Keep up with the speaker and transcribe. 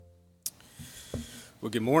Well,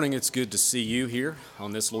 good morning. It's good to see you here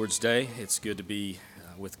on this Lord's Day. It's good to be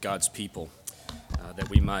with God's people, that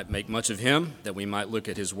we might make much of Him, that we might look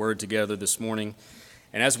at His Word together this morning.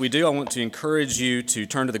 And as we do, I want to encourage you to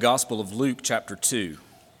turn to the Gospel of Luke chapter 2.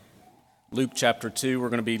 Luke chapter 2, we're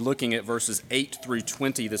going to be looking at verses 8 through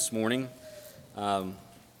 20 this morning. I'll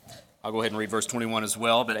go ahead and read verse 21 as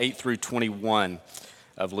well, but 8 through 21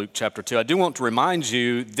 of Luke chapter 2. I do want to remind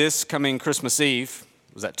you, this coming Christmas Eve,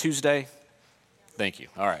 was that Tuesday? Thank you.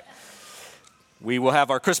 All right. We will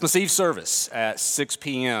have our Christmas Eve service at 6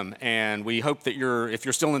 p.m., and we hope that if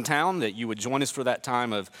you're still in town, that you would join us for that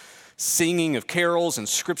time of singing, of carols, and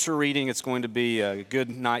scripture reading. It's going to be a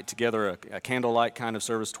good night together, a candlelight kind of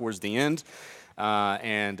service towards the end.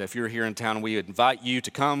 And if you're here in town, we invite you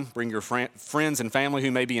to come, bring your friends and family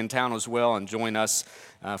who may be in town as well, and join us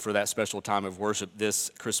for that special time of worship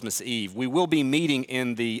this Christmas Eve. We will be meeting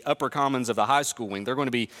in the upper commons of the high school wing. They're going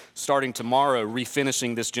to be starting tomorrow,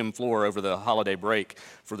 refinishing this gym floor over the holiday break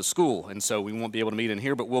for the school. And so we won't be able to meet in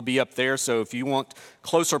here, but we'll be up there. So if you want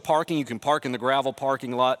closer parking, you can park in the gravel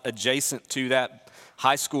parking lot adjacent to that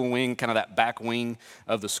high school wing, kind of that back wing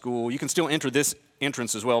of the school. You can still enter this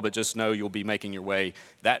entrance as well, but just know you'll be making your way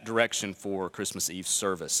that direction for Christmas Eve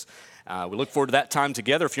service. We look forward to that time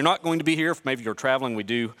together. If you're not going to be here, if maybe you're traveling, we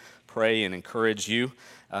do pray and encourage you,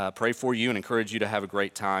 pray for you and encourage you to have a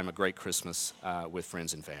great time, a great Christmas with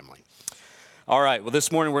friends and family. All right, well,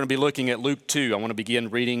 this morning we're going to be looking at Luke 2. I want to begin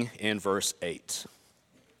reading in verse 8.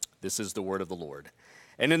 This is the word of the Lord.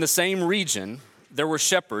 And in the same region, there were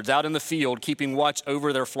shepherds out in the field keeping watch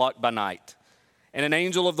over their flock by night. And an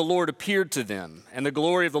angel of the Lord appeared to them, and the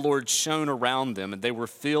glory of the Lord shone around them, and they were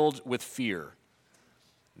filled with fear.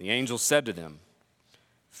 The angel said to them,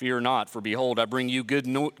 "Fear not, for behold, I bring you good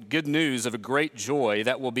news of a great joy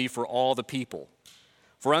that will be for all the people.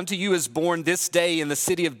 For unto you is born this day in the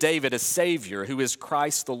city of David a Savior, who is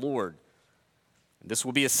Christ the Lord. And this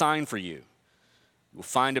will be a sign for you. You will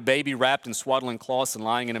find a baby wrapped in swaddling cloths and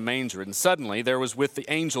lying in a manger." And suddenly there was with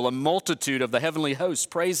the angel a multitude of the heavenly hosts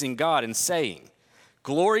praising God and saying,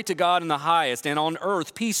 "Glory to God in the highest, and on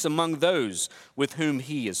earth peace among those with whom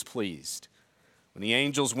he is pleased." When the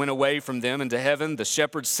angels went away from them into heaven, the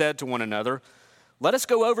shepherds said to one another, "Let us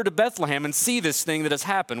go over to Bethlehem and see this thing that has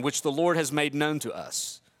happened, which the Lord has made known to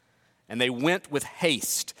us." And they went with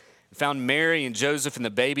haste and found Mary and Joseph and the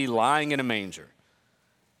baby lying in a manger.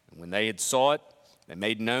 And when they had saw it, they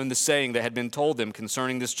made known the saying that had been told them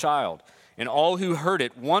concerning this child. And all who heard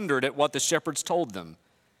it wondered at what the shepherds told them.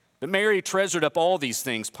 But Mary treasured up all these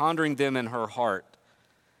things, pondering them in her heart.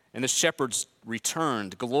 And the shepherds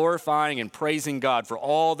returned, glorifying and praising God for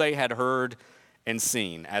all they had heard and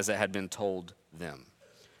seen, as it had been told them.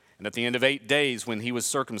 And at the end of 8 days, when he was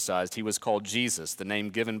circumcised, he was called Jesus, the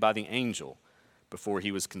name given by the angel before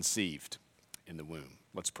he was conceived in the womb.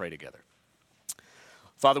 Let's pray together.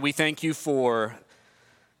 Father, we thank you for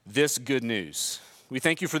this good news. We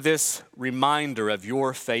thank you for this reminder of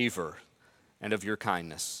your favor and of your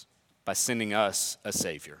kindness by sending us a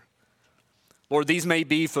Savior. Lord, these may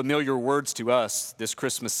be familiar words to us this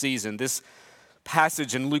Christmas season, this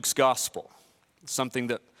passage in Luke's gospel, something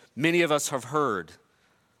that many of us have heard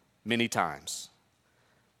many times.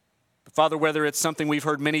 But Father, whether it's something we've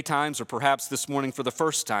heard many times or perhaps this morning for the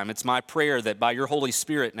first time, it's my prayer that by your Holy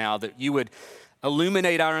Spirit now that you would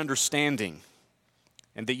illuminate our understanding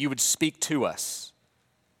and that you would speak to us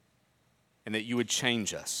and that you would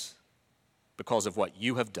change us because of what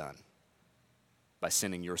you have done by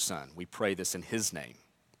sending your Son. We pray this in his name.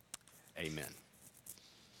 Amen.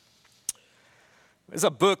 There's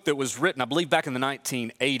a book that was written, I believe, back in the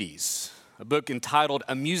 1980s, a book entitled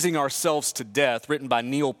Amusing Ourselves to Death, written by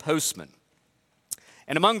Neil Postman.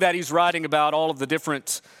 And among that, he's writing about all of the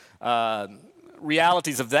different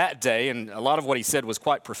realities of that day, and a lot of what he said was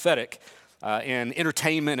quite prophetic in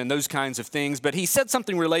entertainment and those kinds of things. But he said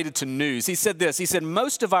something related to news. He said this, he said,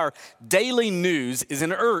 "Most of our daily news is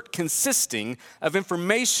inert, consisting of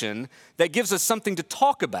information that gives us something to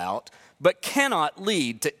talk about, but cannot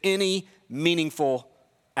lead to any meaningful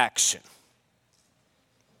action."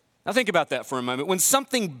 Now think about that for a moment. When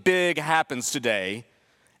something big happens today,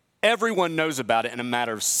 everyone knows about it in a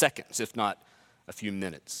matter of seconds, if not a few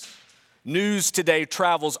minutes. News today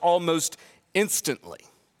travels almost instantly.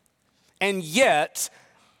 And yet,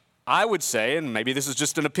 I would say, and maybe this is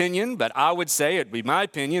just an opinion, but I would say, it'd be my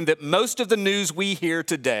opinion, that most of the news we hear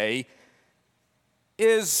today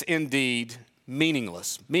is indeed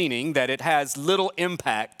meaningless, meaning that it has little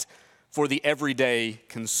impact for the everyday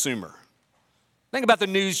consumer. Think about the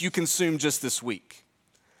news you consumed just this week.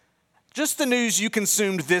 Just the news you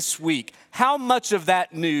consumed this week. How much of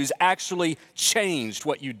that news actually changed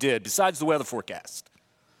what you did besides the weather forecast?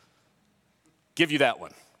 Give you that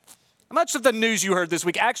one. How much of the news you heard this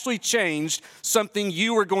week actually changed something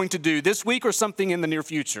you are going to do this week or something in the near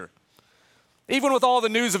future? Even with all the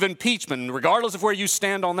news of impeachment, regardless of where you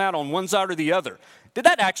stand on that, on one side or the other, did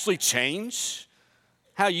that actually change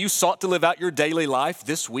how you sought to live out your daily life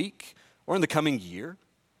this week or in the coming year?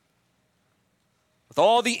 With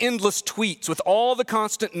all the endless tweets, with all the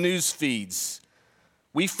constant news feeds,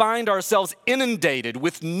 we find ourselves inundated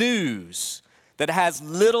with news that has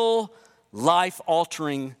little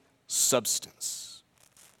life-altering substance.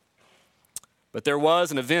 But there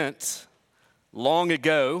was an event long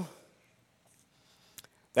ago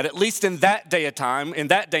that at least in that day and time,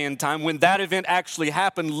 when that event actually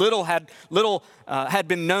happened, little had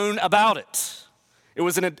been known about it. It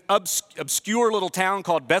was in an obscure little town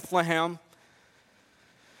called Bethlehem,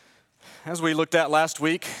 as we looked at last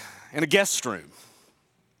week, in a guest room,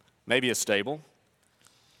 maybe a stable,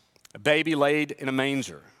 a baby laid in a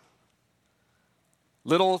manger.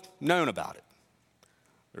 Little known about it.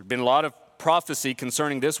 There had been a lot of prophecy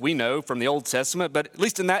concerning this, we know from the Old Testament, but at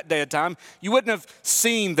least in that day of time, you wouldn't have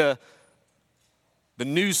seen the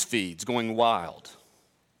news feeds going wild.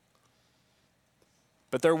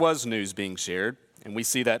 But there was news being shared, and we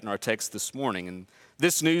see that in our text this morning. And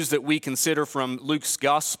this news that we consider from Luke's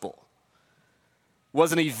gospel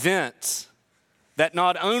was an event that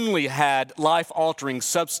not only had life-altering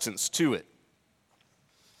substance to it,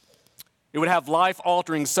 it would have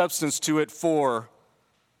life-altering substance to it for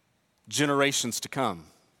generations to come.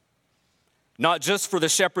 Not just for the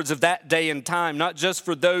shepherds of that day and time, not just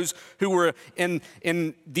for those who were in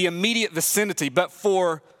the immediate vicinity, but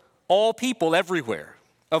for all people everywhere,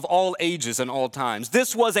 of all ages and all times.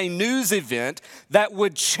 This was a news event that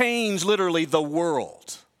would change literally the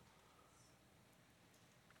world.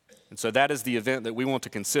 And so that is the event that we want to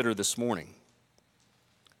consider this morning.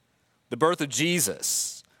 The birth of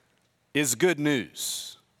Jesus is good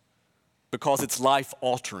news because it's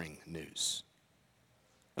life-altering news.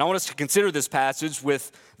 And I want us to consider this passage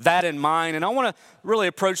with that in mind, and I want to really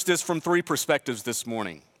approach this from three perspectives this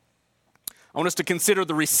morning. I want us to consider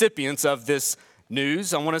the recipients of this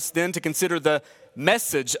news. I want us then to consider the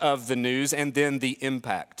message of the news and then the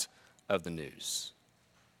impact of the news.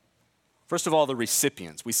 First of all, the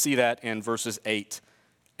recipients. We see that in verses 8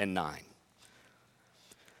 and 9.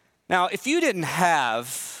 Now, if you didn't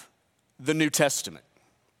have the New Testament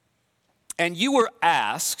and you were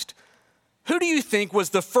asked, who do you think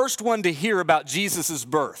was the first one to hear about Jesus'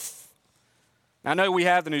 birth? Now, I know we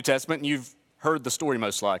have the New Testament and you've heard the story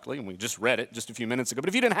most likely, and we just read it just a few minutes ago. But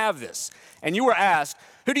if you didn't have this and you were asked,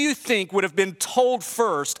 who do you think would have been told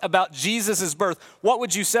first about Jesus' birth? What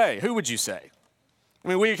would you say? Who would you say? I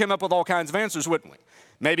mean, we came up with all kinds of answers, wouldn't we?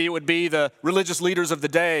 Maybe it would be the religious leaders of the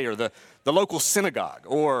day or the local synagogue,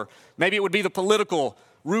 or maybe it would be the political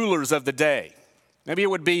rulers of the day. Maybe it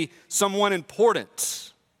would be someone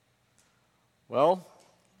important. Well,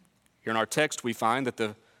 here in our text we find that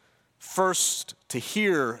the first to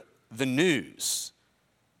hear the news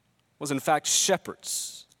was in fact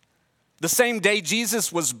shepherds. The same day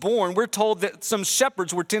Jesus was born, we're told that some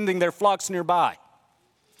shepherds were tending their flocks nearby.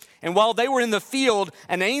 And while they were in the field,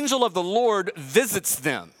 an angel of the Lord visits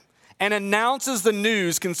them and announces the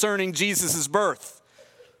news concerning Jesus' birth.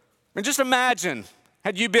 And just imagine,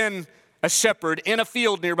 had you been a shepherd in a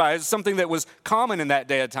field nearby, it's something that was common in that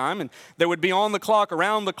day of time, and they would be on the clock,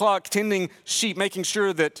 around the clock, tending sheep, making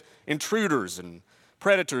sure that intruders and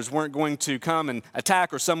predators weren't going to come and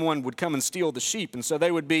attack, or someone would come and steal the sheep. And so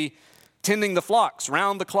they would be tending the flocks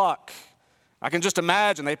round the clock. I can just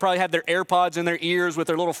imagine they probably had their AirPods in their ears with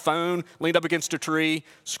their little phone leaned up against a tree,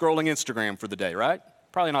 scrolling Instagram for the day, right?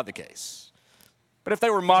 Probably not the case. But if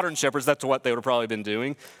they were modern shepherds, that's what they would have probably been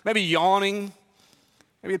doing. Maybe yawning,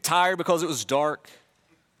 maybe tired because it was dark.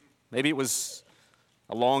 Maybe it was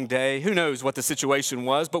a long day. Who knows what the situation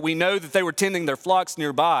was, but we know that they were tending their flocks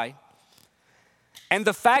nearby. And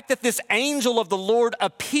the fact that this angel of the Lord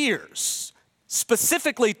appears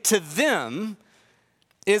specifically to them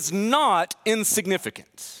is not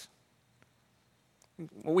insignificant.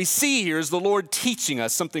 What we see here is the Lord teaching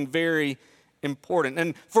us something very important.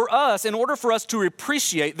 And for us, in order for us to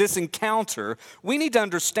appreciate this encounter, we need to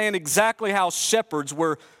understand exactly how shepherds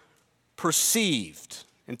were perceived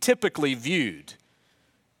and typically viewed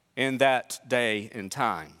in that day and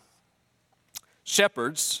time.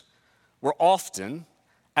 Shepherds were often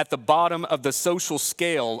at the bottom of the social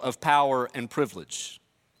scale of power and privilege.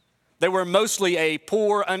 They were mostly a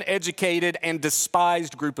poor, uneducated, and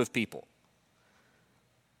despised group of people.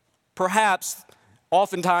 Perhaps,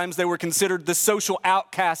 oftentimes, they were considered the social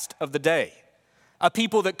outcast of the day, a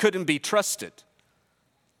people that couldn't be trusted.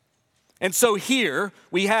 And so here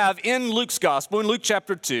we have in Luke's gospel, in Luke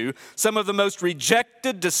chapter 2, some of the most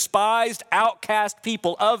rejected, despised, outcast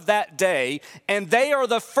people of that day, and they are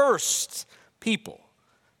the first people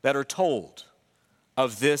that are told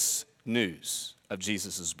of this news of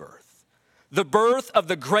Jesus' birth. The birth of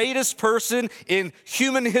the greatest person in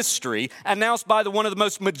human history, announced by one of the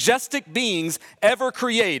most majestic beings ever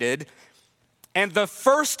created, and the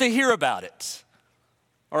first to hear about it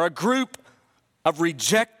are a group of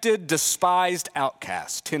rejected, despised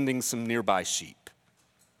outcasts tending some nearby sheep.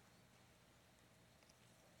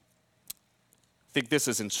 I think this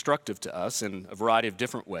is instructive to us in a variety of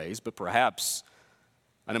different ways, but perhaps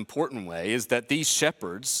an important way is that these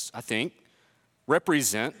shepherds, I think,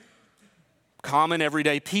 represent common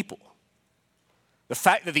everyday people. The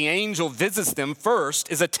fact that the angel visits them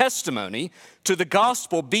first is a testimony to the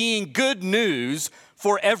gospel being good news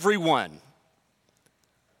for everyone.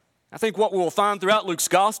 I think what we'll find throughout Luke's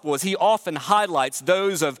gospel is he often highlights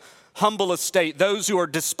those of humble estate, those who are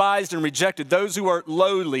despised and rejected, those who are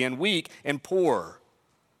lowly and weak and poor,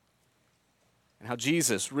 and how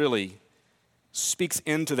Jesus really speaks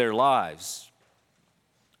into their lives.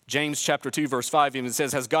 James chapter 2, verse 5 even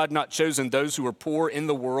says, "Has God not chosen those who are poor in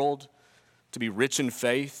the world to be rich in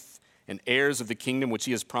faith and heirs of the kingdom which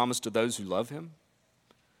he has promised to those who love him?"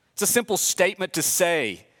 It's a simple statement to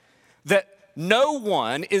say that no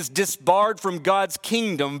one is disbarred from God's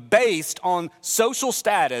kingdom based on social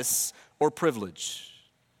status or privilege.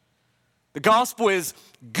 The gospel is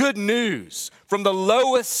good news from the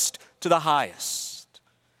lowest to the highest.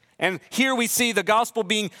 And here we see the gospel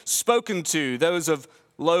being spoken to those of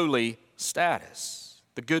lowly status,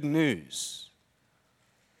 the good news.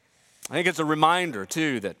 I think it's a reminder,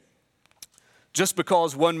 too, that just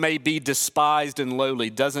because one may be despised and lowly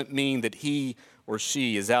doesn't mean that he or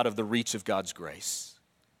she is out of the reach of God's grace.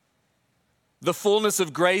 The fullness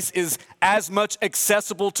of grace is as much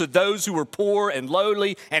accessible to those who are poor and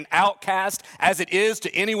lowly and outcast as it is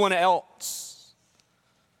to anyone else.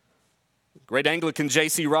 Great Anglican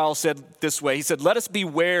J.C. Ryle said this way. He said, "Let us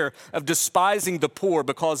beware of despising the poor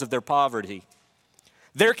because of their poverty.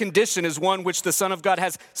 Their condition is one which the Son of God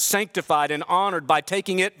has sanctified and honored by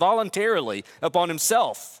taking it voluntarily upon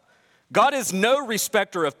himself. God is no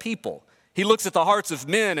respecter of people. He looks at the hearts of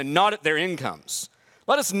men and not at their incomes.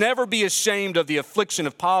 Let us never be ashamed of the affliction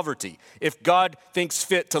of poverty if God thinks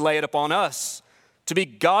fit to lay it upon us. To be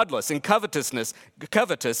godless and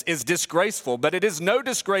covetous is disgraceful, but it is no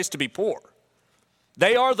disgrace to be poor.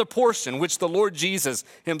 They are the portion which the Lord Jesus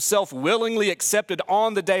himself willingly accepted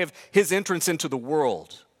on the day of his entrance into the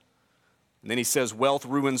world." And then he says, "Wealth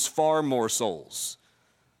ruins far more souls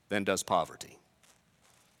than does poverty."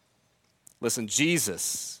 Listen,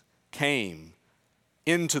 Jesus came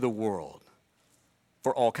into the world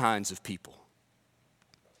for all kinds of people.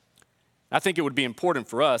 I think it would be important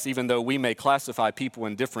for us, even though we may classify people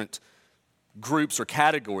in different groups or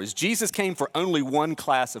categories, Jesus came for only one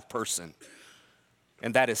class of person,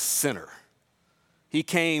 and that is sinner. He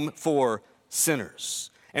came for sinners.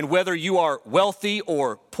 And whether you are wealthy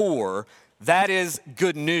or poor, that is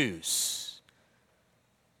good news.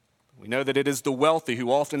 We know that it is the wealthy who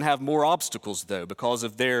often have more obstacles, though, because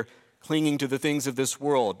of their clinging to the things of this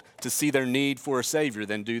world to see their need for a Savior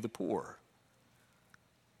than do the poor.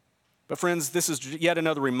 But friends, this is yet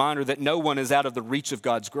another reminder that no one is out of the reach of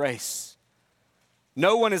God's grace.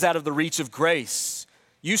 No one is out of the reach of grace.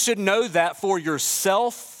 You should know that for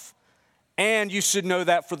yourself, and you should know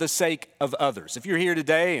that for the sake of others. If you're here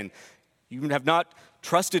today and you have not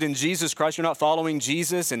trusted in Jesus Christ, you're not following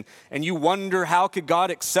Jesus, and you wonder how could God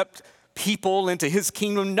accept people into his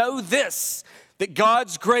kingdom, know this, that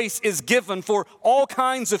God's grace is given for all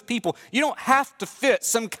kinds of people. You don't have to fit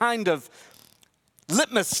some kind of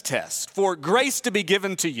litmus test for grace to be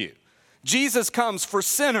given to you. Jesus comes for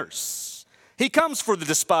sinners. He comes for the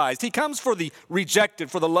despised. He comes for the rejected,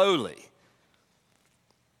 for the lowly.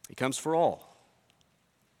 He comes for all.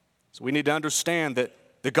 So we need to understand that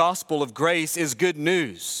the gospel of grace is good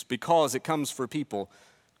news because it comes for people,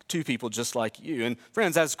 to people just like you. And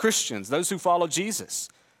friends, as Christians, those who follow Jesus,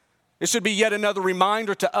 it should be yet another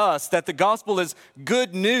reminder to us that the gospel is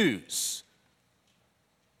good news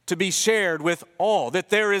to be shared with all, that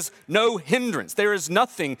there is no hindrance. There is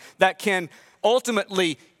nothing that can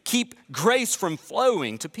ultimately keep grace from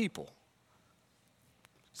flowing to people.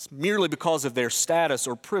 It's merely because of their status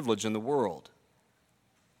or privilege in the world.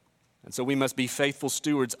 And so we must be faithful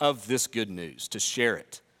stewards of this good news to share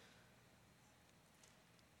it.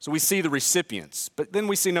 So we see the recipients, but then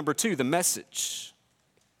we see number 2, the message.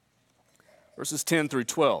 Verses 10 through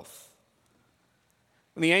 12.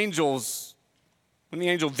 When the angel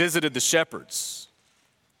visited the shepherds,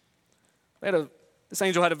 This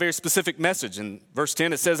angel had a very specific message. In verse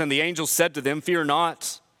 10 it says, "And the angel said to them, 'Fear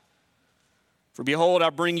not, for behold, I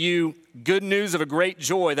bring you good news of a great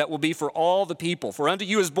joy that will be for all the people. For unto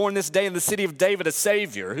you is born this day in the city of David a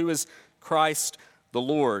Savior, who is Christ the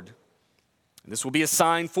Lord. And this will be a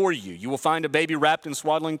sign for you. You will find a baby wrapped in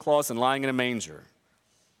swaddling cloths and lying in a manger.'"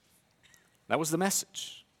 That was the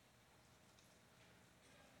message.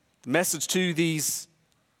 The message to these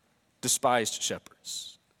despised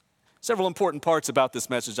shepherds. Several important parts about this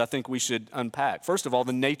message I think we should unpack. First of all,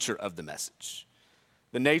 the nature of the message.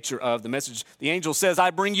 The nature of the message. The angel says, "I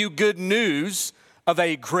bring you good news of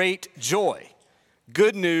a great joy."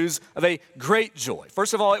 Good news of a great joy.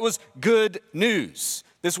 First of all, it was good news.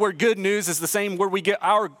 This word good news is the same word we get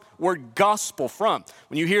our word gospel from.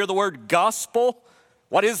 When you hear the word gospel,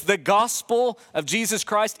 what is the gospel of Jesus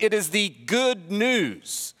Christ? It is the good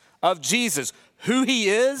news of Jesus, who he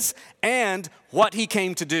is and what he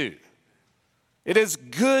came to do. It is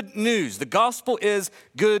good news. The gospel is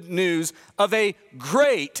good news of a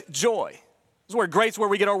great joy. This word great is where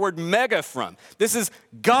we get our word mega from. This is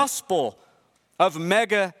gospel of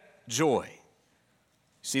mega joy.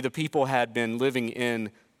 See, the people had been living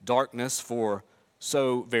in darkness for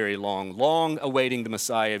so very long awaiting the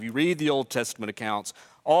Messiah. If you read the Old Testament accounts,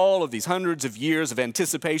 all of these hundreds of years of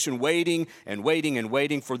anticipation, waiting and waiting and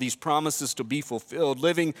waiting for these promises to be fulfilled,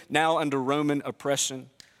 living now under Roman oppression.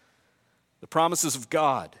 The promises of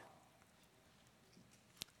God,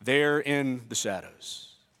 there in the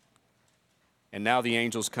shadows. And now the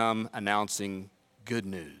angels come announcing good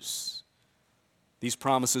news. These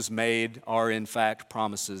promises made are in fact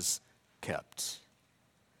promises kept.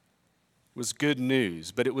 It was good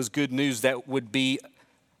news, but it was good news that would be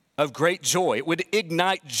of great joy. It would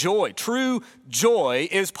ignite joy. True joy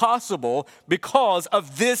is possible because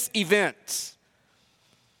of this event.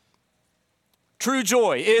 True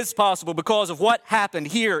joy is possible because of what happened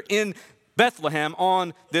here in Bethlehem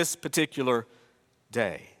on this particular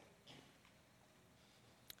day.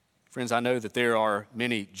 Friends, I know that there are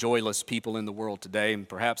many joyless people in the world today, and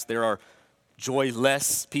perhaps there are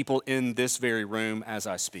joyless people in this very room as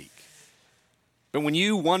I speak. But when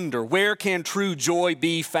you wonder, where can true joy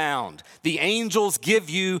be found? The angels give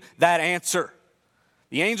you that answer.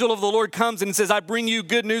 The angel of the Lord comes and says, "I bring you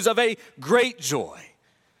good news of a great joy."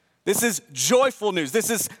 This is joyful news.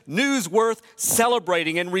 This is news worth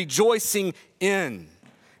celebrating and rejoicing in.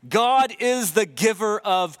 God is the giver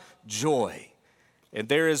of joy. And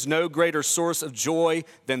there is no greater source of joy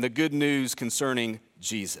than the good news concerning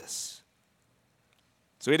Jesus.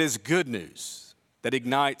 So it is good news that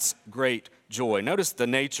ignites great joy. Notice the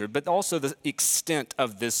nature, but also the extent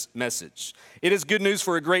of this message. It is good news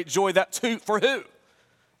for a great joy. For who?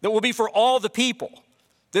 That will be for all the people.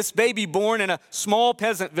 This baby born in a small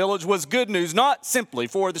peasant village was good news, not simply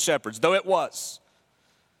for the shepherds, though it was.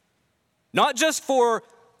 Not just for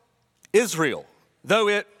Israel, though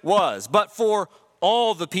it was, but for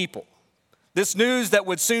all the people. This news that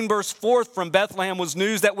would soon burst forth from Bethlehem was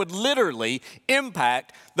news that would literally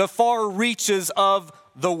impact the far reaches of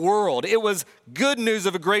the world. It was good news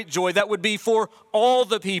of a great joy that would be for all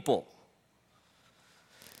the people.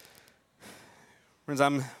 Friends,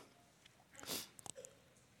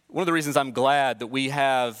 one of the reasons I'm glad that we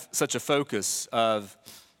have such a focus of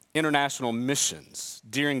international missions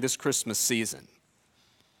during this Christmas season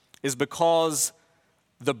is because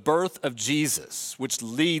the birth of Jesus, which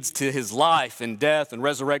leads to his life and death and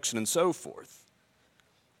resurrection and so forth,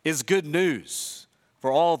 is good news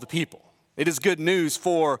for all the people. It is good news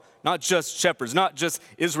for not just shepherds, not just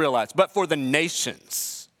Israelites, but for the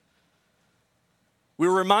nations. We're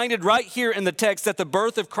reminded right here in the text that the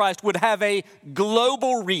birth of Christ would have a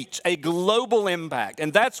global reach, a global impact.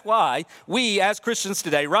 And that's why we as Christians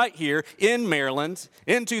today, right here in Maryland,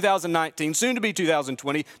 in 2019, soon to be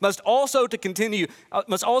 2020, must also continue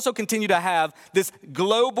to have this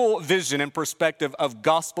global vision and perspective of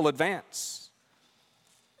gospel advance.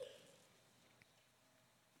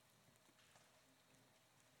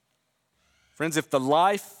 Friends, if the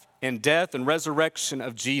life and death and resurrection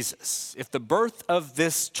of Jesus, if the birth of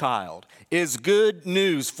this child is good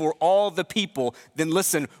news for all the people, then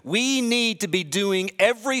listen, we need to be doing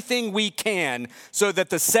everything we can so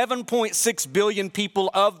that the 7.6 billion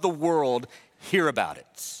people of the world hear about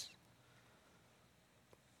it.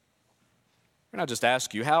 And I'll just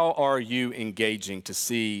ask you, how are you engaging to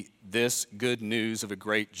see this good news of a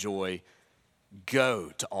great joy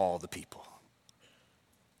go to all the people?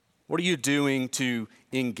 What are you doing to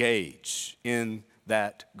engage in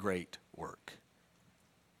that great work?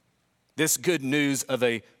 This good news of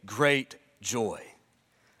a great joy.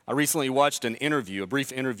 I recently watched a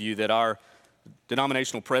brief interview that our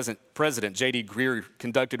denominational president, J.D. Greear,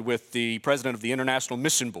 conducted with the president of the International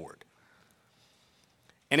Mission Board.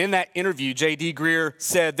 And in that interview, J.D. Greear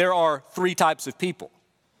said there are three types of people.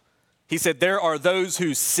 He said there are those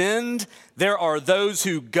who send, there are those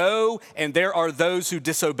who go, and there are those who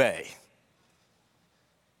disobey.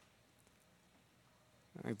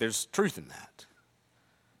 I think there's truth in that.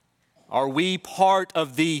 Are we part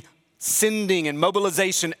of the sending and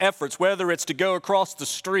mobilization efforts, whether it's to go across the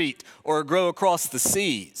street or go across the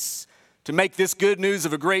seas, to make this good news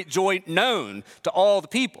of a great joy known to all the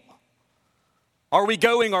people? Are we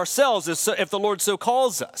going ourselves if the Lord so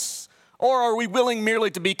calls us? Or are we willing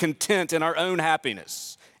merely to be content in our own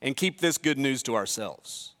happiness and keep this good news to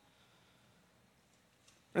ourselves?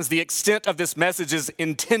 As the extent of this message is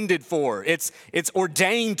intended for, it's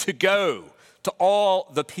ordained to go to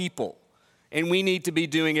all the people. And we need to be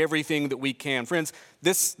doing everything that we can. Friends,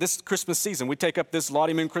 this Christmas season, we take up this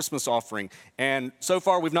Lottie Moon Christmas offering, and so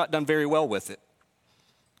far we've not done very well with it.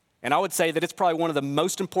 And I would say that it's probably one of the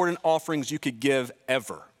most important offerings you could give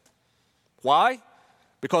ever. Why?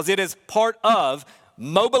 Because it is part of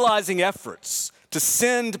mobilizing efforts to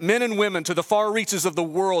send men and women to the far reaches of the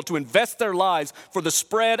world to invest their lives for the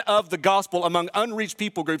spread of the gospel among unreached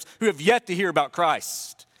people groups who have yet to hear about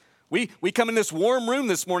Christ. We come in this warm room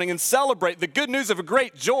this morning and celebrate the good news of a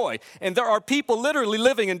great joy. And there are people literally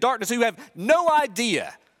living in darkness who have no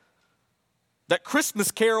idea that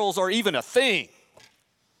Christmas carols are even a thing.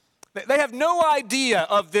 They have no idea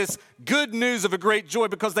of this good news of a great joy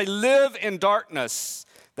because they live in darkness.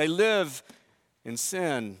 They live in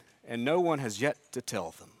sin, and no one has yet to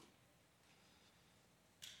tell them.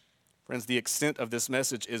 Friends, the extent of this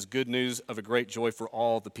message is good news of a great joy for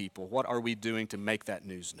all the people. What are we doing to make that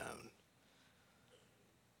news known?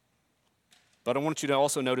 But I want you to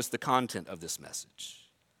also notice the content of this message.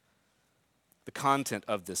 The content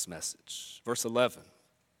of this message. Verse 11.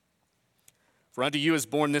 For unto you is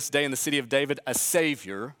born this day in the city of David a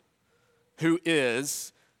Savior, who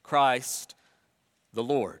is Christ the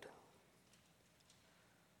Lord.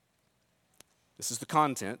 This is the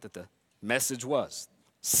content that the message was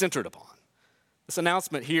centered upon. This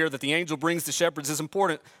announcement here that the angel brings to shepherds is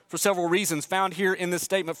important for several reasons found here in this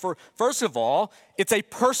statement. First of all, it's a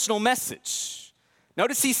personal message.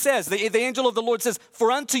 Notice he says, the angel of the Lord says,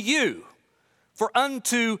 for unto you.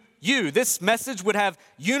 This message would have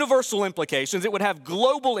universal implications. It would have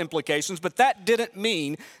global implications, but that didn't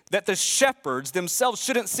mean that the shepherds themselves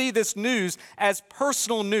shouldn't see this news as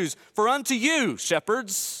personal news. For unto you,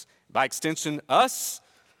 shepherds, by extension, us,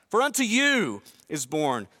 for unto you is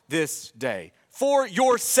born this day. For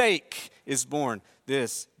your sake is born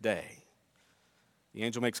this day. The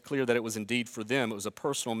angel makes clear that it was indeed for them. It was a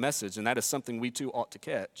personal message, and that is something we too ought to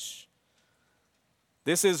catch.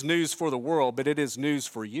 This is news for the world, but it is news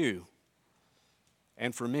for you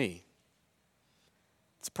and for me.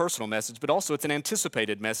 It's a personal message, but also it's an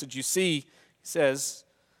anticipated message. You see, he says,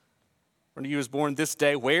 unto you is born this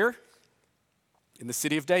day, where? In the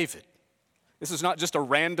city of David. This is not just a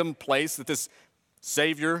random place that this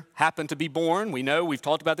Savior happened to be born. We know, we've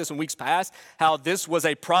talked about this in weeks past, how this was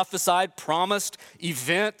a prophesied, promised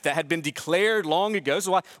event that had been declared long ago.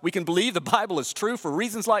 So we can believe the Bible is true for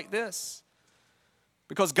reasons like this.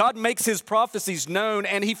 Because God makes his prophecies known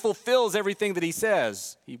and he fulfills everything that he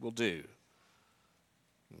says he will do.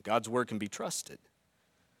 God's word can be trusted.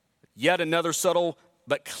 Yet another subtle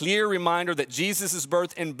but clear reminder that Jesus'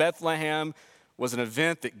 birth in Bethlehem was an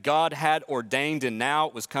event that God had ordained and now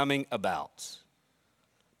it was coming about.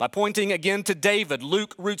 By pointing again to David,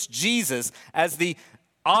 Luke roots Jesus as the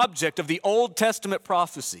object of the Old Testament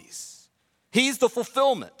prophecies. He's the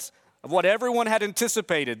fulfillment of what everyone had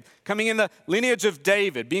anticipated, coming in the lineage of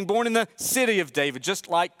David, being born in the city of David, just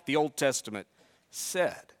like the Old Testament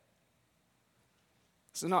said.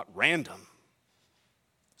 This is not random.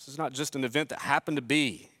 This is not just an event that happened to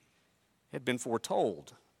be. It had been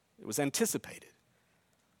foretold. It was anticipated.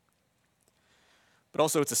 But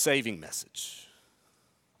also it's a saving message.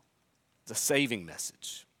 It's a saving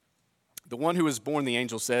message. The one who was born, the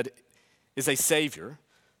angel said, is a Savior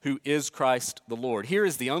who is Christ the Lord. Here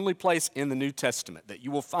is the only place in the New Testament that you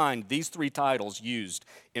will find these three titles used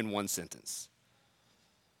in one sentence.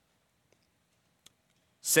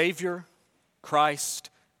 Savior, Christ,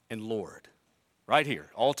 and Lord. Right here,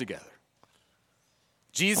 all together.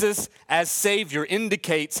 Jesus as Savior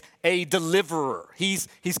indicates a deliverer. He's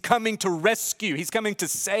coming to rescue. He's coming to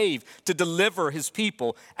save, to deliver his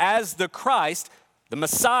people. As the Christ, the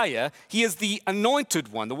Messiah, he is the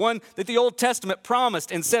anointed one, the one that the Old Testament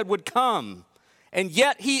promised and said would come. And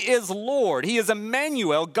yet he is Lord. He is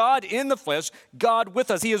Emmanuel, God in the flesh, God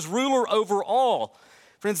with us. He is ruler over all.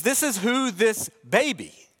 Friends, this is who this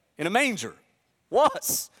baby in a manger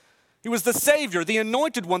was. He was the Savior, the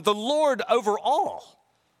Anointed One, the Lord over all.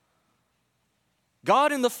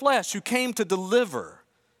 God in the flesh who came to deliver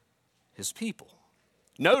his people.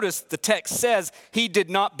 Notice the text says he did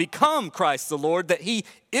not become Christ the Lord, that he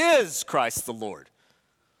is Christ the Lord.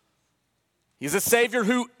 He's a Savior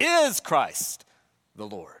who is Christ the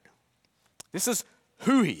Lord. This is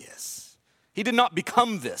who he is. He did not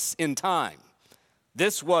become this in time.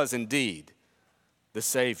 This was indeed the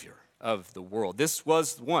Savior of the world. This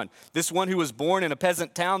was this one who was born in a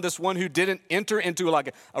peasant town, this one who didn't enter into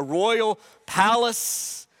like a royal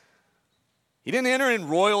palace. He didn't enter in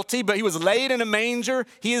royalty, but he was laid in a manger.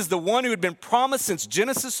 He is the one who had been promised since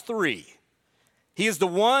Genesis 3. He is the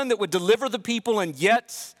one that would deliver the people and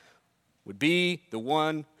yet would be the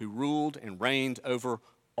one who ruled and reigned over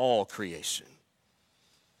all creation.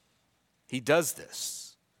 He does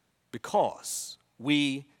this because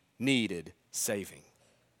we needed saving.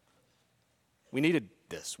 We needed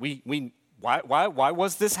this. Why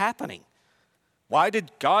was this happening? Why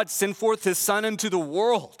did God send forth his Son into the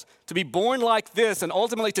world to be born like this and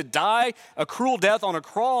ultimately to die a cruel death on a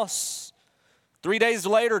cross, 3 days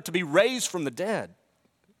later to be raised from the dead?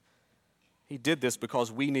 He did this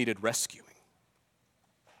because we needed rescuing.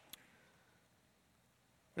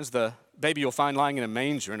 There's the baby you'll find lying in a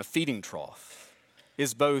manger in a feeding trough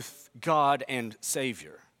is both God and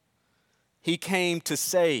Savior. He came to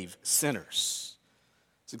save sinners.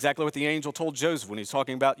 It's exactly what the angel told Joseph when he's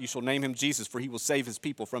talking about, you shall name him Jesus, for he will save his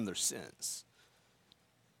people from their sins.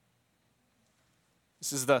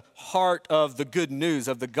 This is the heart of the good news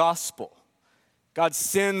of the gospel. God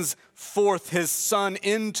sends forth his Son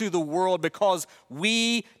into the world because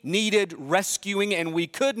we needed rescuing and we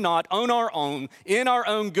could not on our own, in our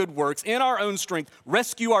own good works, in our own strength,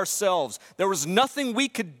 rescue ourselves. There was nothing we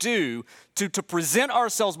could do to present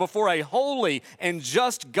ourselves before a holy and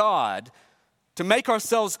just God to make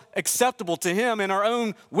ourselves acceptable to him in our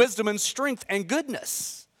own wisdom and strength and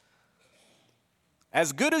goodness.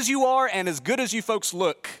 As good as you are and as good as you folks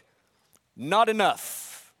look, not enough.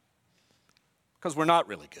 Because we're not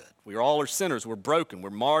really good. We all are sinners. We're broken. We're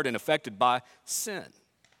marred and affected by sin.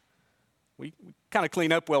 We kind of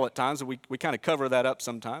clean up well at times, and we kind of cover that up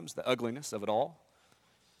sometimes, the ugliness of it all.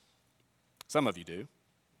 Some of you do.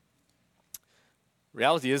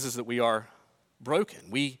 Reality is that we are broken.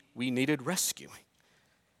 We needed rescuing.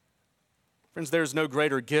 Friends, there's no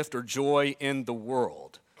greater gift or joy in the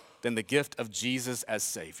world than the gift of Jesus as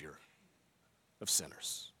Savior of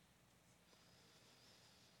sinners.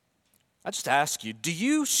 I just ask you, do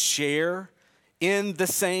you share in the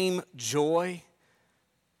same joy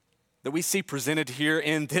that we see presented here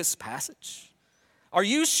in this passage? Are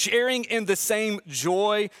you sharing in the same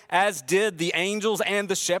joy as did the angels and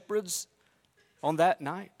the shepherds on that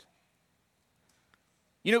night?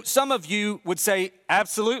 You know, some of you would say,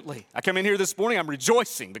 absolutely. I come in here this morning, I'm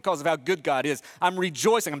rejoicing because of how good God is. I'm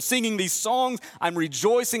rejoicing. I'm singing these songs. I'm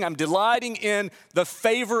rejoicing. I'm delighting in the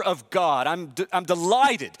favor of God. I'm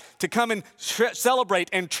delighted to come and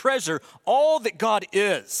celebrate and treasure all that God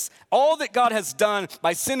is, all that God has done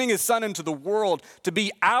by sending his Son into the world to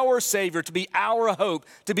be our Savior, to be our hope,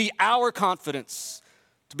 to be our confidence,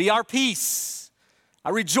 to be our peace. I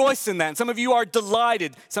rejoice in that. And some of you are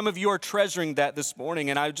delighted. Some of you are treasuring that this morning.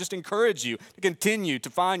 And I just encourage you to continue to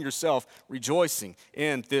find yourself rejoicing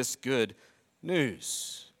in this good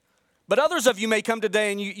news. But others of you may come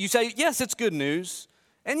today and you say, yes, it's good news.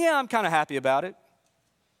 And yeah, I'm kind of happy about it.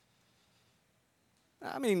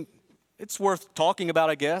 I mean, it's worth talking about,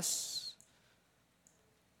 I guess.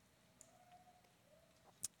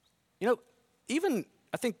 You know, even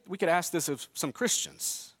I think we could ask this of some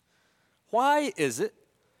Christians. Why is it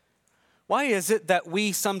that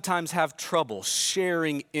we sometimes have trouble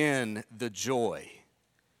sharing in the joy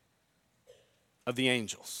of the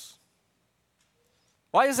angels?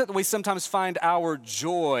 Why is it that we sometimes find our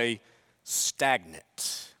joy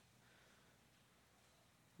stagnant?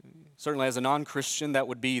 Certainly as a non-Christian, that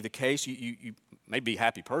would be the case. You may be a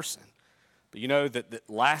happy person. But you know that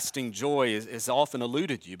lasting joy is often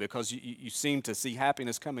eluded you because you seem to see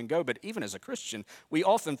happiness come and go. But even as a Christian, we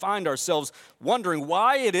often find ourselves wondering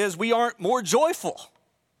why it is we aren't more joyful.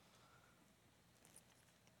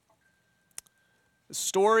 The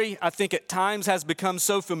story, I think, at times has become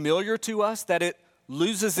so familiar to us that it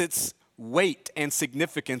loses its weight and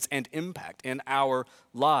significance and impact in our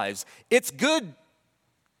lives. It's good,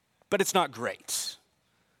 but it's not great.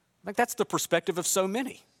 I think that's the perspective of so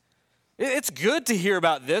many. It's good to hear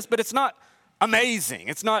about this, but it's not amazing.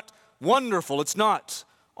 It's not wonderful. It's not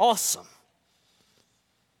awesome.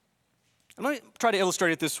 And let me try to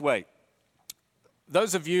illustrate it this way.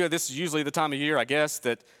 those of you, this is usually the time of year, I guess,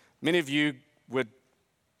 that many of you would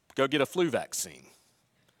go get a flu vaccine,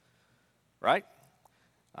 right?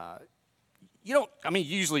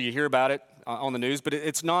 Usually you hear about it on the news, but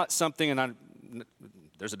it's not something, and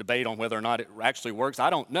there's a debate on whether or not it actually works. I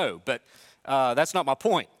don't know, but that's not my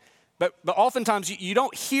point. But oftentimes you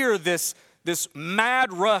don't hear this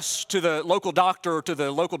mad rush to the local doctor or to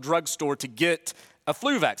the local drugstore to get a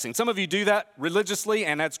flu vaccine. Some of you do that religiously,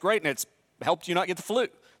 and that's great, and it's helped you not get the flu.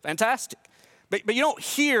 Fantastic. But you don't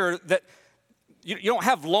hear that, you don't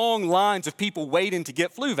have long lines of people waiting to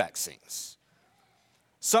get flu vaccines.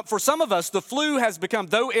 For some of us, the flu has become,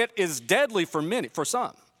 though it is deadly for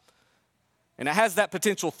some, and it has that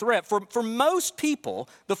potential threat, for most people,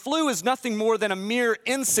 the flu is nothing more than a mere,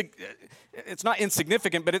 it's not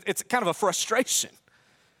insignificant, but it's kind of a frustration.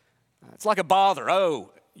 It's like a bother.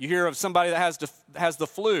 Oh, you hear of somebody that has the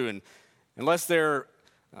flu, and unless they're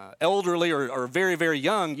elderly or very, very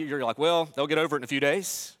young, you're like, well, they'll get over it in a few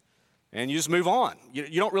days, and you just move on.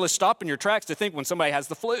 You don't really stop in your tracks to think when somebody has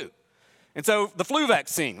the flu. And so the flu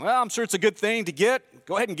vaccine, well, I'm sure it's a good thing to get.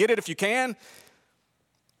 Go ahead and get it if you can.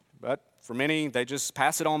 But for many, they just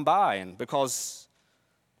pass it on by, and because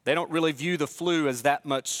they don't really view the flu as that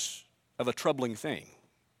much of a troubling thing.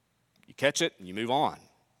 You catch it and you move on,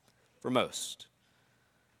 for most.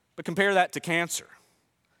 But compare that to cancer.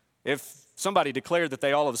 If somebody declared that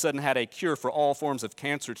they all of a sudden had a cure for all forms of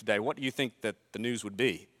cancer today, what do you think that the news would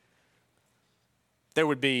be? There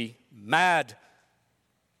would be mad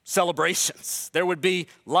celebrations. There would be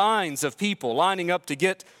lines of people lining up to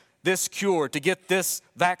get this cure, to get this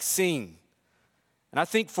vaccine. And I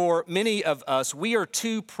think for many of us, we are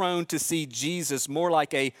too prone to see Jesus more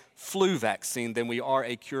like a flu vaccine than we are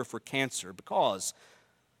a cure for cancer, because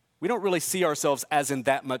we don't really see ourselves as in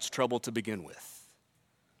that much trouble to begin with.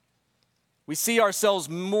 We see ourselves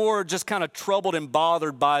more just kind of troubled and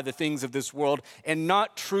bothered by the things of this world, and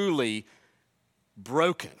not truly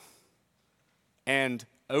broken and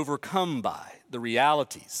overcome by the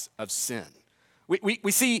realities of sin.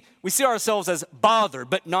 We see ourselves as bothered,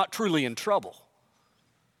 but not truly in trouble.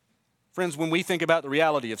 Friends, when we think about the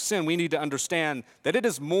reality of sin, we need to understand that it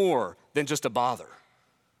is more than just a bother.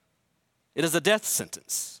 It is a death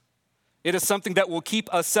sentence. It is something that will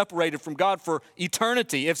keep us separated from God for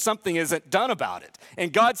eternity if something isn't done about it.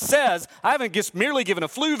 And God says, I haven't just merely given a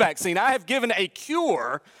flu vaccine, I have given a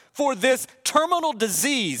cure for this terminal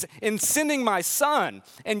disease in sending my son.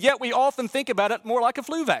 And yet we often think about it more like a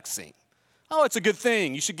flu vaccine. Oh, it's a good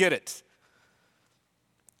thing, you should get it.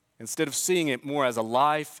 Instead of seeing it more as a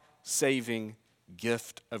life-saving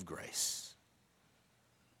gift of grace.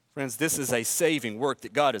 Friends, this is a saving work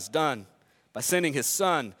that God has done by sending his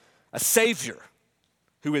son, a Savior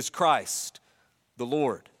who is Christ, the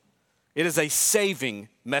Lord. It is a saving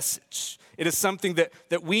message. It is something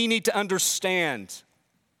that we need to understand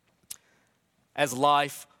as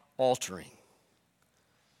life-altering.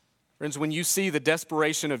 Friends, when you see the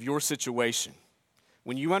desperation of your situation,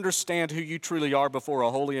 when you understand who you truly are before a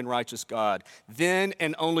holy and righteous God, then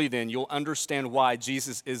and only then you'll understand why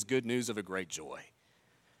Jesus is good news of a great joy.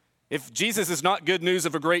 If Jesus is not good news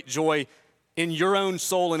of a great joy in your own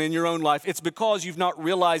soul and in your own life, it's because you've not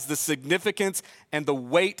realized the significance and the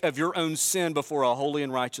weight of your own sin before a holy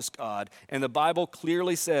and righteous God. And the Bible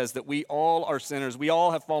clearly says that we all are sinners. We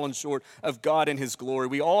all have fallen short of God and his glory.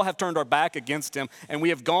 We all have turned our back against him, and we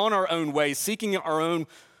have gone our own way, seeking our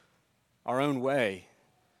own way.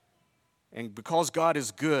 And because God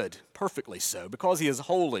is good, perfectly so, because he is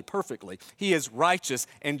holy, perfectly, he is righteous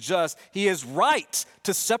and just, he is right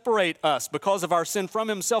to separate us because of our sin from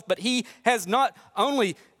himself, but he has not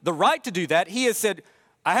only the right to do that, he has said,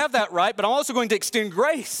 I have that right, but I'm also going to extend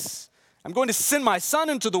grace. I'm going to send my son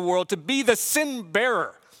into the world to be the sin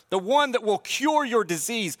bearer, the one that will cure your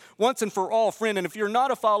disease once and for all, friend. And if you're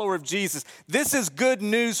not a follower of Jesus, this is good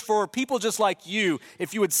news for people just like you.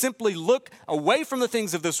 If you would simply look away from the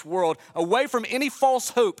things of this world, away from any false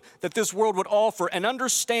hope that this world would offer, and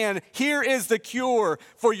understand here is the cure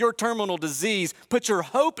for your terminal disease. Put your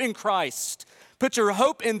hope in Christ. Put your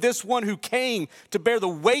hope in this one who came to bear the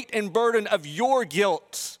weight and burden of your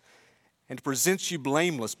guilt and to present you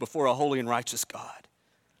blameless before a holy and righteous God.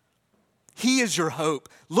 He is your hope.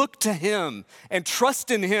 Look to him and trust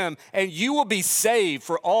in him, and you will be saved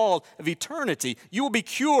for all of eternity. You will be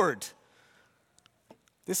cured.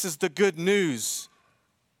 This is the good news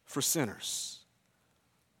for sinners.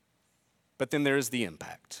 But then there is the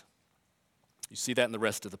impact. You see that in the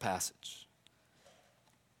rest of the passage.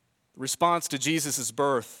 The response to Jesus'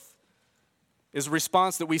 birth is a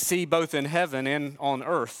response that we see both in heaven and on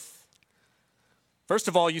earth. First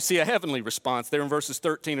of all, you see a heavenly response there in verses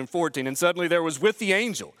 13 and 14. And suddenly there was with the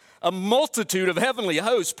angel a multitude of heavenly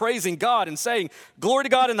hosts praising God and saying, "Glory to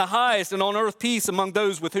God in the highest, and on earth peace among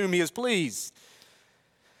those with whom he is pleased."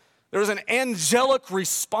 There was an angelic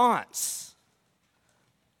response.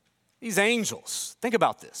 These angels, think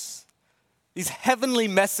about this. These heavenly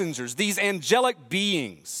messengers, these angelic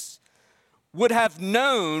beings would have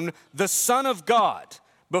known the Son of God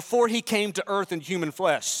before he came to earth in human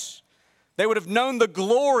flesh. They would have known the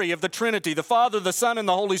glory of the Trinity, the Father, the Son, and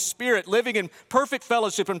the Holy Spirit, living in perfect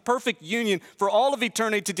fellowship and perfect union for all of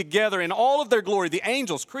eternity together in all of their glory. The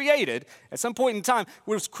angels created, at some point in time,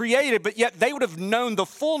 was created, but yet they would have known the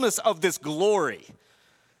fullness of this glory.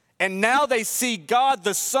 And now they see God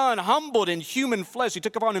the Son humbled in human flesh. He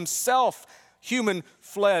took upon himself human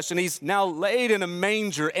flesh, and he's now laid in a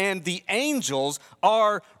manger, and the angels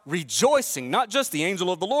are rejoicing. Not just the angel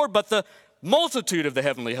of the Lord, but the multitude of the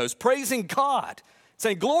heavenly hosts, praising God,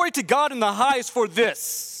 saying, "Glory to God in the highest for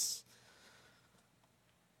this."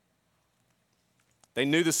 They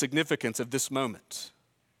knew the significance of this moment.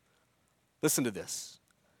 Listen to this.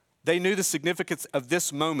 They knew the significance of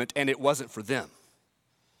this moment, and it wasn't for them.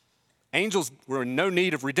 Angels were in no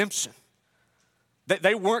need of redemption.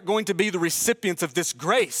 They weren't going to be the recipients of this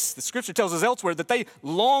grace. The scripture tells us elsewhere that they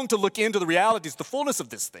longed to look into the realities, the fullness of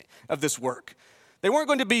this thing, of this work. They weren't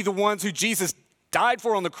going to be the ones who Jesus died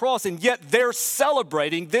for on the cross, and yet they're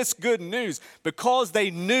celebrating this good news because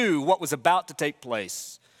they knew what was about to take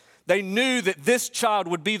place. They knew that this child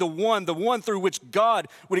would be the one through which God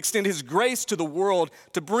would extend his grace to the world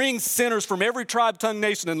to bring sinners from every tribe, tongue,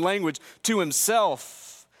 nation, and language to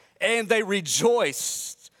himself. And they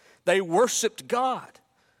rejoiced. They worshiped God.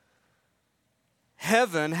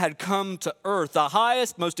 Heaven had come to earth. The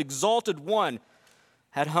highest, most exalted one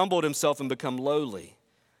had humbled himself and become lowly.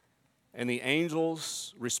 And the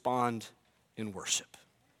angels respond in worship.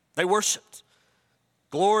 They worshiped.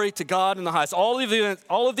 Glory to God in the highest. All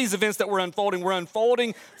of these events that were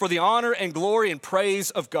unfolding for the honor and glory and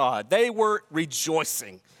praise of God. They were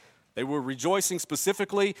rejoicing. They were rejoicing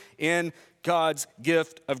specifically in God's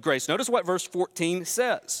gift of grace. Notice what verse 14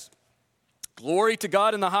 says. Glory to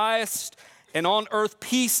God in the highest, and on earth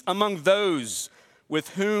peace among those with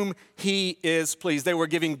whom he is pleased. They were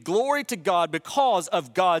giving glory to God because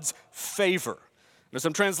of God's favor. Now,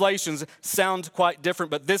 some translations sound quite different,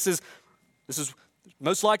 but this is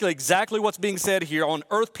most likely exactly what's being said here. On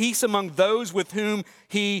earth, peace among those with whom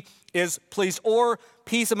he is pleased, or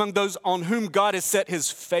peace among those on whom God has set his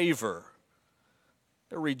favor.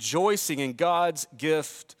 They're rejoicing in God's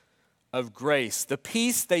gift of grace. The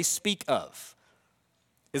peace they speak of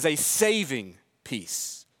is a saving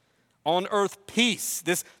peace. On earth, peace,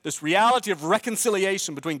 this reality of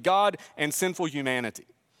reconciliation between God and sinful humanity.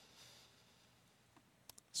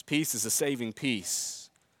 This peace is a saving peace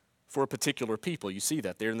for a particular people. You see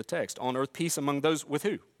that there in the text. On earth, peace among those with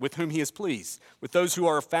who? With whom he is pleased. With those who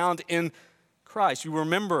are found in Christ. You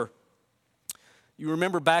remember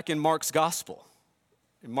back in Mark's gospel,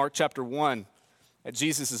 in Mark chapter 1, at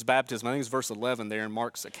Jesus' baptism, I think it's verse 11 there in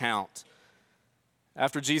Mark's account.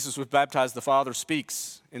 After Jesus was baptized, the Father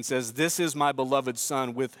speaks and says, "This is my beloved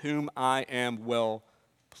Son with whom I am well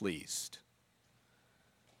pleased."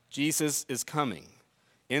 Jesus is coming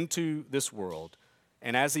into this world,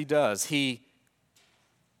 and as he does, he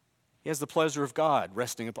has the pleasure of God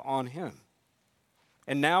resting upon him.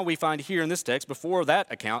 And now we find here in this text, before that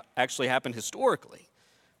account actually happened historically,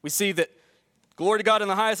 we see that glory to God in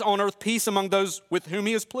the highest, on earth peace among those with whom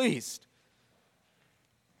he is pleased.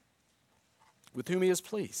 With whom he is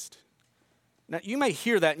pleased. Now, you may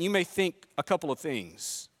hear that and you may think a couple of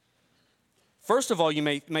things. First of all, you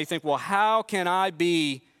may think, well, how can I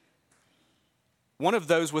be one of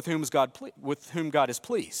those with whom God is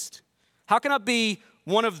pleased? How can I be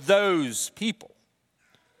one of those people?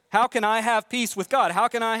 How can I have peace with God? How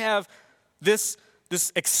can I have this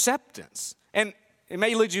acceptance? And it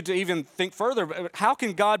may lead you to even think further, how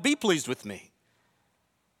can God be pleased with me?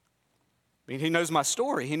 I mean, he knows my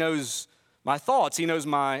story. He knows my thoughts. He knows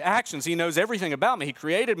my actions. He knows everything about me. He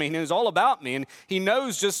created me. He knows all about me. And he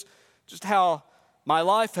knows just how my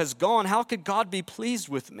life has gone. How could God be pleased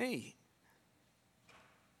with me?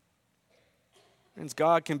 Friends,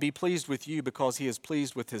 God can be pleased with you because he is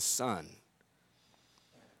pleased with his Son.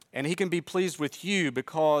 And he can be pleased with you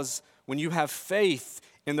because when you have faith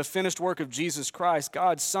in the finished work of Jesus Christ,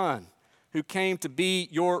 God's Son, who came to be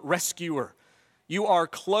your rescuer, you are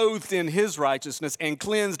clothed in his righteousness and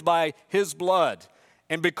cleansed by his blood.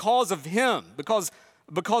 And because of him, because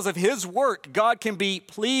of his work, God can be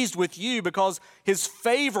pleased with you because his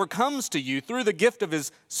favor comes to you through the gift of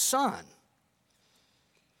his Son.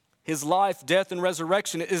 His life, death, and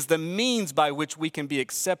resurrection is the means by which we can be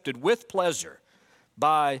accepted with pleasure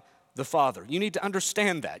by the Father. You need to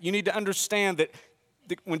understand that. You need to understand that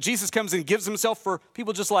when Jesus comes and gives himself for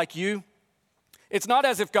people just like you, it's not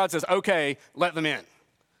as if God says, okay, let them in.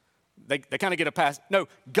 They kind of get a pass. No,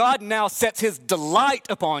 God now sets his delight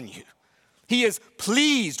upon you. He is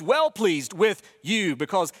pleased, well pleased with you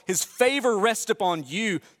because his favor rests upon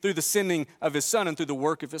you through the sending of his Son and through the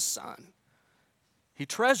work of his Son. He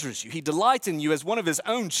treasures you. He delights in you as one of his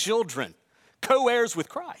own children, co-heirs with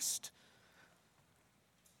Christ.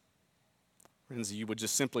 Friends, you would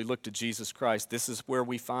just simply look to Jesus Christ. This is where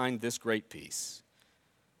we find this great peace.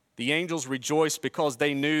 The angels rejoiced because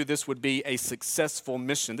they knew this would be a successful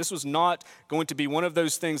mission. This was not going to be one of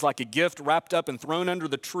those things like a gift wrapped up and thrown under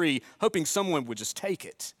the tree, hoping someone would just take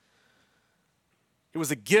it. It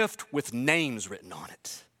was a gift with names written on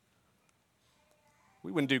it.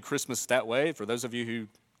 We wouldn't do Christmas that way. For those of you who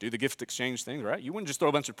do the gift exchange thing, right? You wouldn't just throw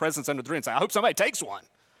a bunch of presents under the tree and say, I hope somebody takes one.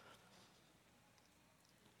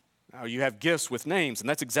 No, you have gifts with names, and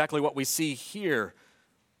that's exactly what we see here.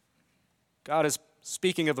 God is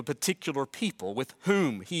speaking of a particular people with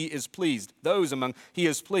whom he is pleased. Those among he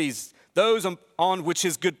is pleased. Those on which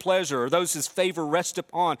his good pleasure or those his favor rests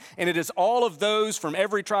upon. And it is all of those from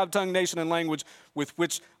every tribe, tongue, nation, and language with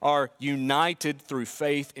which are united through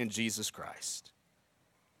faith in Jesus Christ.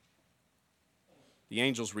 The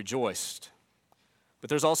angels rejoiced.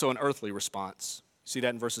 But there's also an earthly response. See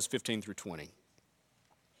that in verses 15 through 20.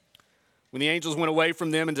 When the angels went away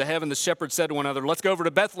from them into heaven, the shepherds said to one another, let's go over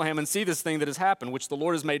to Bethlehem and see this thing that has happened, which the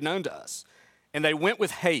Lord has made known to us. And they went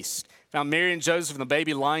with haste, found Mary and Joseph and the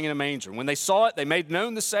baby lying in a manger. When they saw it, they made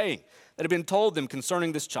known the saying that had been told them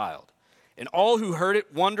concerning this child. And all who heard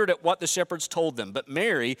it wondered at what the shepherds told them. But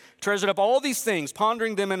Mary treasured up all these things,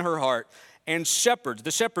 pondering them in her heart. And the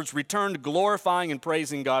shepherds returned glorifying and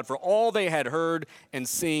praising God for all they had heard and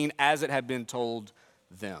seen as it had been told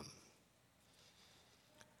them.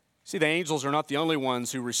 See, the angels are not the only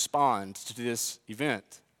ones who respond to this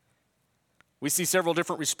event. We see several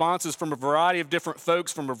different responses from a variety of different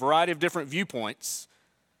folks, from a variety of different viewpoints.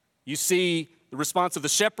 You see the response of the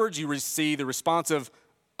shepherds, you see the response of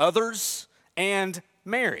others, and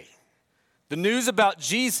Mary. The news about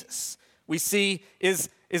Jesus, we see, is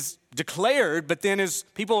declared, but then it's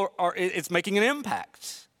making an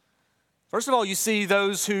impact. First of all, you see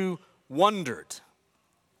those who wondered.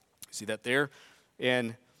 You see that there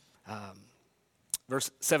in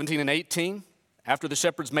verse 17 and 18. After the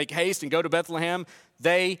shepherds make haste and go to Bethlehem,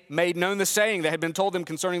 they made known the saying that had been told them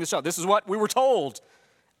concerning the child. This is what we were told.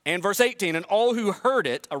 And verse 18, and all who heard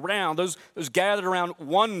it around, those gathered around,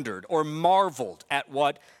 wondered or marveled at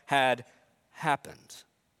what had happened.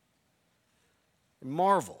 They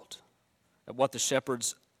marveled at what the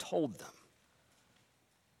shepherds told them.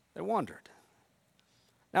 They wondered.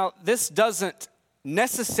 Now, this doesn't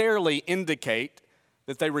necessarily indicate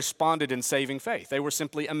that they responded in saving faith. They were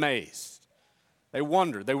simply amazed. They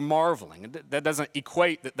wondered. They were marveling. That doesn't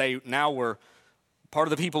equate that they now were part of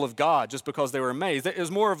the people of God just because they were amazed. It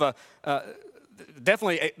was more of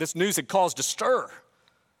definitely this news had caused a stir.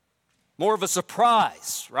 More of a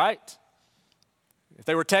surprise, right? If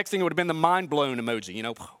they were texting, it would have been the mind-blown emoji.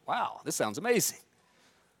 Wow, this sounds amazing.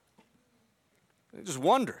 They just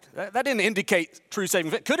wondered. That didn't indicate true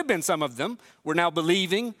saving faith. Could have been some of them were now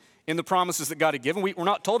believing in the promises that God had given. We're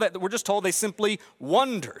not told that. We're just told they simply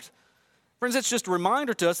wondered. Friends, it's just a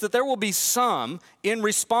reminder to us that there will be some in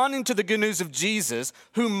responding to the good news of Jesus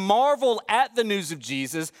who marvel at the news of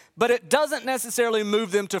Jesus, but it doesn't necessarily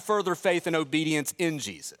move them to further faith and obedience in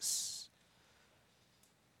Jesus.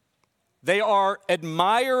 They are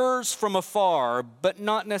admirers from afar, but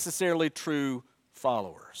not necessarily true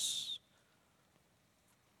followers.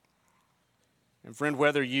 And friend,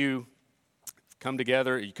 whether you come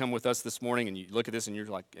together, you come with us this morning and you look at this and you're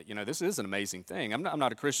like, this is an amazing thing. I'm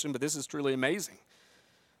not a Christian, but this is truly amazing.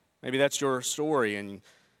 Maybe that's your story. And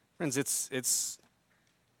friends, it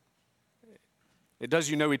does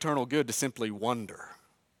you no eternal good to simply wonder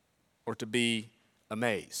or to be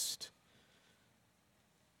amazed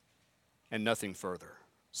and nothing further.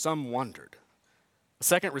 Some wondered. The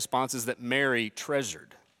second response is that Mary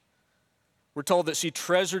treasured. We're told that she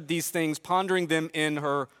treasured these things, pondering them in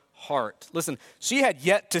her heart. Listen, she had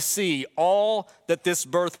yet to see all that this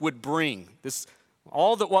birth would bring.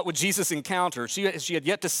 What would Jesus encounter? She had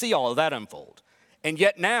yet to see all of that unfold. And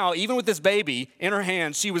yet now, even with this baby in her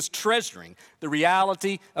hands, she was treasuring the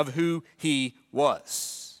reality of who he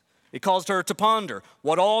was. It caused her to ponder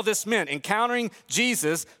what all this meant. Encountering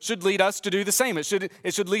Jesus should lead us to do the same. It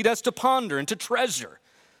should lead us to ponder and to treasure.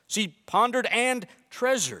 She pondered and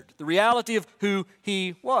treasured the reality of who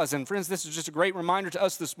he was. And friends, this is just a great reminder to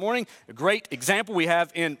us this morning, a great example we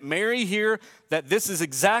have in Mary here, that this is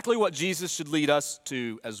exactly what Jesus should lead us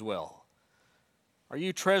to as well. Are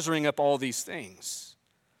you treasuring up all these things?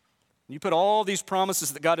 You put all these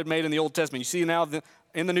promises that God had made in the Old Testament. You see now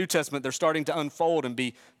in the New Testament, they're starting to unfold and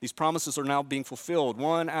these promises are now being fulfilled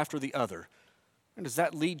one after the other. And does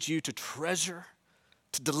that lead you to treasure,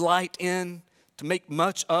 to delight in, to make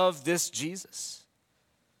much of this Jesus?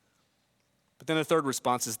 But then the third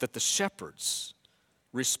response is that the shepherds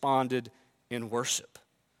responded in worship.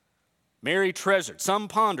 Mary treasured, some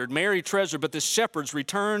pondered, Mary treasured, but the shepherds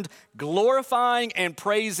returned glorifying and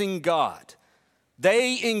praising God.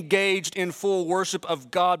 They engaged in full worship of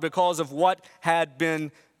God because of what had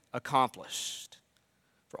been accomplished.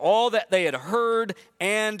 For all that they had heard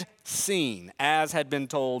and seen, as had been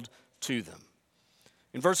told to them.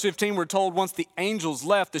 In verse 15, we're told once the angels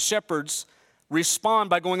left, the shepherds respond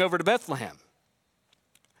by going over to Bethlehem.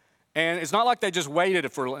 And it's not like they just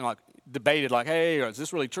waited for, debated, hey, is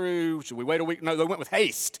this really true? Should we wait a week? No, they went with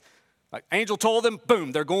haste. Angel told them,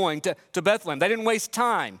 boom, they're going to Bethlehem. They didn't waste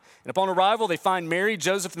time. And upon arrival, they find Mary,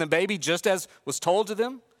 Joseph, and the baby just as was told to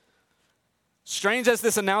them. Strange as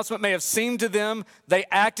this announcement may have seemed to them, they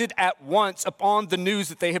acted at once upon the news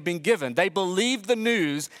that they had been given. They believed the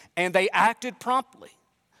news and they acted promptly.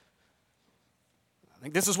 I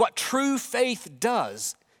think this is what true faith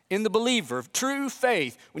does in the believer. True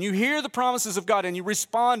faith, when you hear the promises of God and you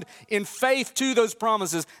respond in faith to those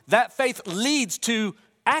promises, that faith leads to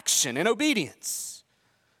action and obedience.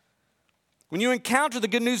 When you encounter the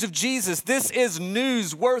good news of Jesus, this is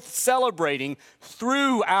news worth celebrating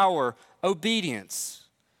through our obedience.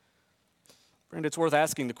 Friend, it's worth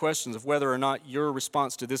asking the questions of whether or not your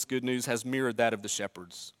response to this good news has mirrored that of the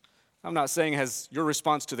shepherds. I'm not saying has your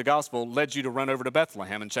response to the gospel led you to run over to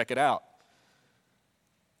Bethlehem and check it out.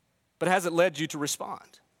 But has it led you to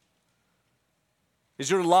respond? Is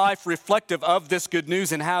your life reflective of this good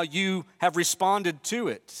news and how you have responded to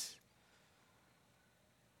it?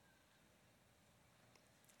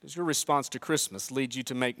 Does your response to Christmas lead you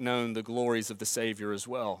to make known the glories of the Savior as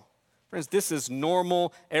well? Friends, this is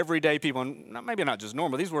normal, everyday people, and maybe not just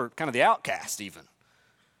normal, these were kind of the outcast even.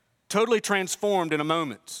 Totally transformed in a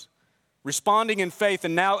moment, responding in faith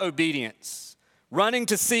and now obedience, running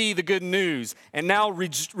to see the good news, and now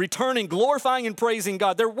returning, glorifying and praising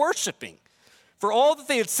God. They're worshiping. For all that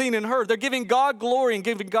they had seen and heard, they're giving God glory and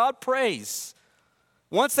giving God praise.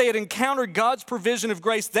 Once they had encountered God's provision of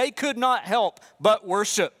grace, they could not help but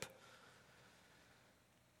worship.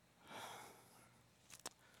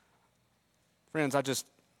 Friends, I just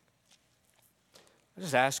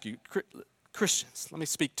ask you, Christians, let me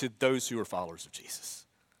speak to those who are followers of Jesus.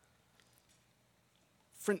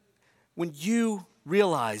 Friend, when you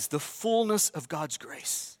realize the fullness of God's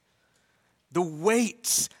grace, the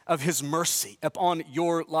weight of his mercy upon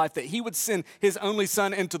your life, that he would send his only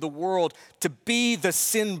son into the world to be the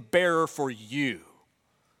sin bearer for you.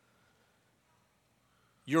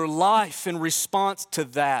 Your life in response to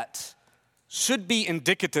that should be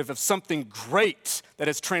indicative of something great that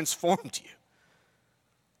has transformed you.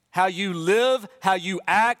 How you live, how you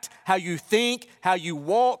act, how you think, how you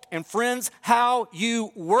walk, and friends, how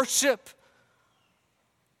you worship.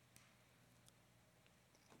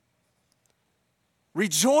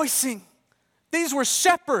 Rejoicing. These were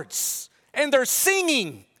shepherds, and they're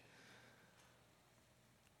singing.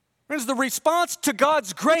 Friends, the response to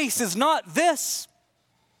God's grace is not this.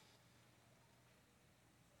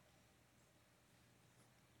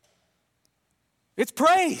 It's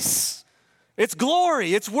praise. It's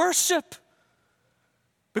glory. It's worship.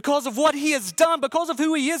 Because of what he has done, because of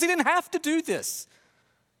who he is, he didn't have to do this.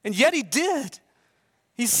 And yet he did.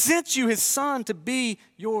 He sent you his son to be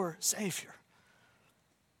your Savior.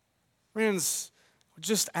 Friends,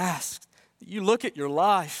 just ask that you look at your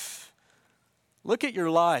life. Look at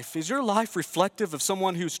your life. Is your life reflective of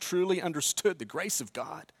someone who's truly understood the grace of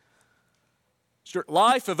God? Is your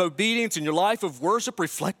life of obedience and your life of worship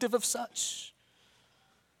reflective of such?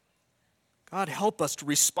 God, help us to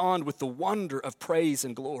respond with the wonder of praise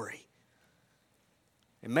and glory.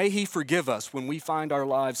 And may he forgive us when we find our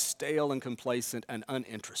lives stale and complacent and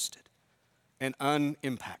uninterested and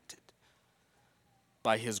unimpacted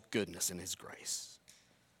by his goodness and his grace.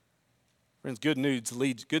 Friends, good news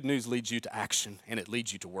leads you to action, and it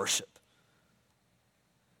leads you to worship.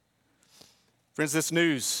 Friends, this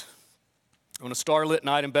news on a starlit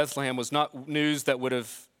night in Bethlehem was not news that would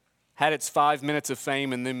have had its 5 minutes of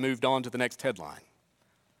fame and then moved on to the next headline.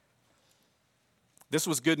 This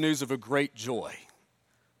was good news of a great joy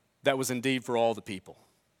that was indeed for all the people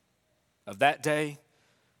of that day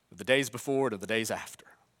the days before to the days after.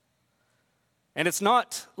 And it's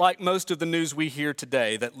not like most of the news we hear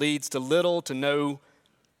today that leads to little to no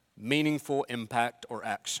meaningful impact or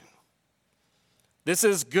action. This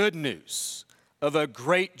is good news of a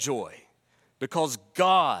great joy because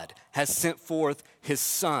God has sent forth his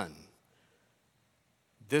Son,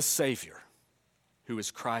 this Savior, who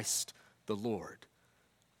is Christ the Lord,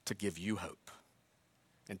 to give you hope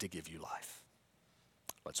and to give you life.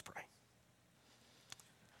 Let's pray.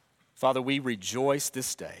 Father, we rejoice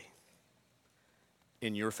this day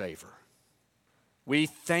in your favor. We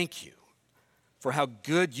thank you for how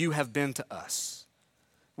good you have been to us.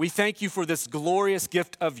 We thank you for this glorious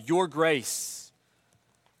gift of your grace,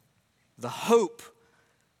 the hope,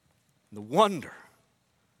 the wonder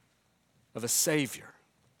of a Savior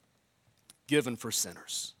given for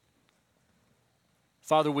sinners.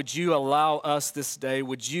 Father, would you allow us this day,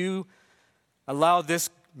 would you allow this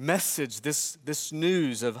message, this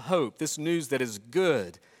news of hope, this news that is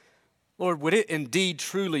good, Lord, would it indeed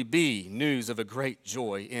truly be news of a great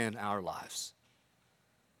joy in our lives?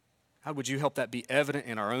 How would you help that be evident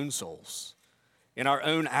in our own souls, in our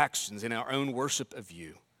own actions, in our own worship of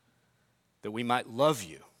you, that we might love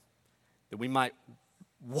you, that we might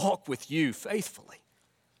walk with you faithfully,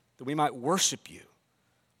 that we might worship you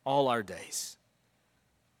all our days.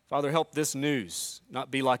 Father, help this news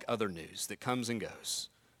not be like other news that comes and goes,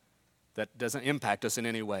 that doesn't impact us in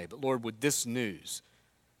any way. But Lord, would this news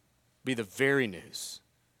be the very news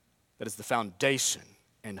that is the foundation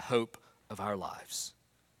and hope of our lives.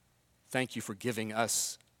 Thank you for giving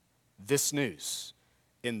us this news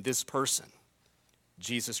in this person,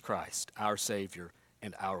 Jesus Christ, our Savior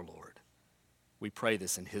and our Lord. We pray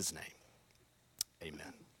this in his name.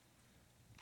 Amen.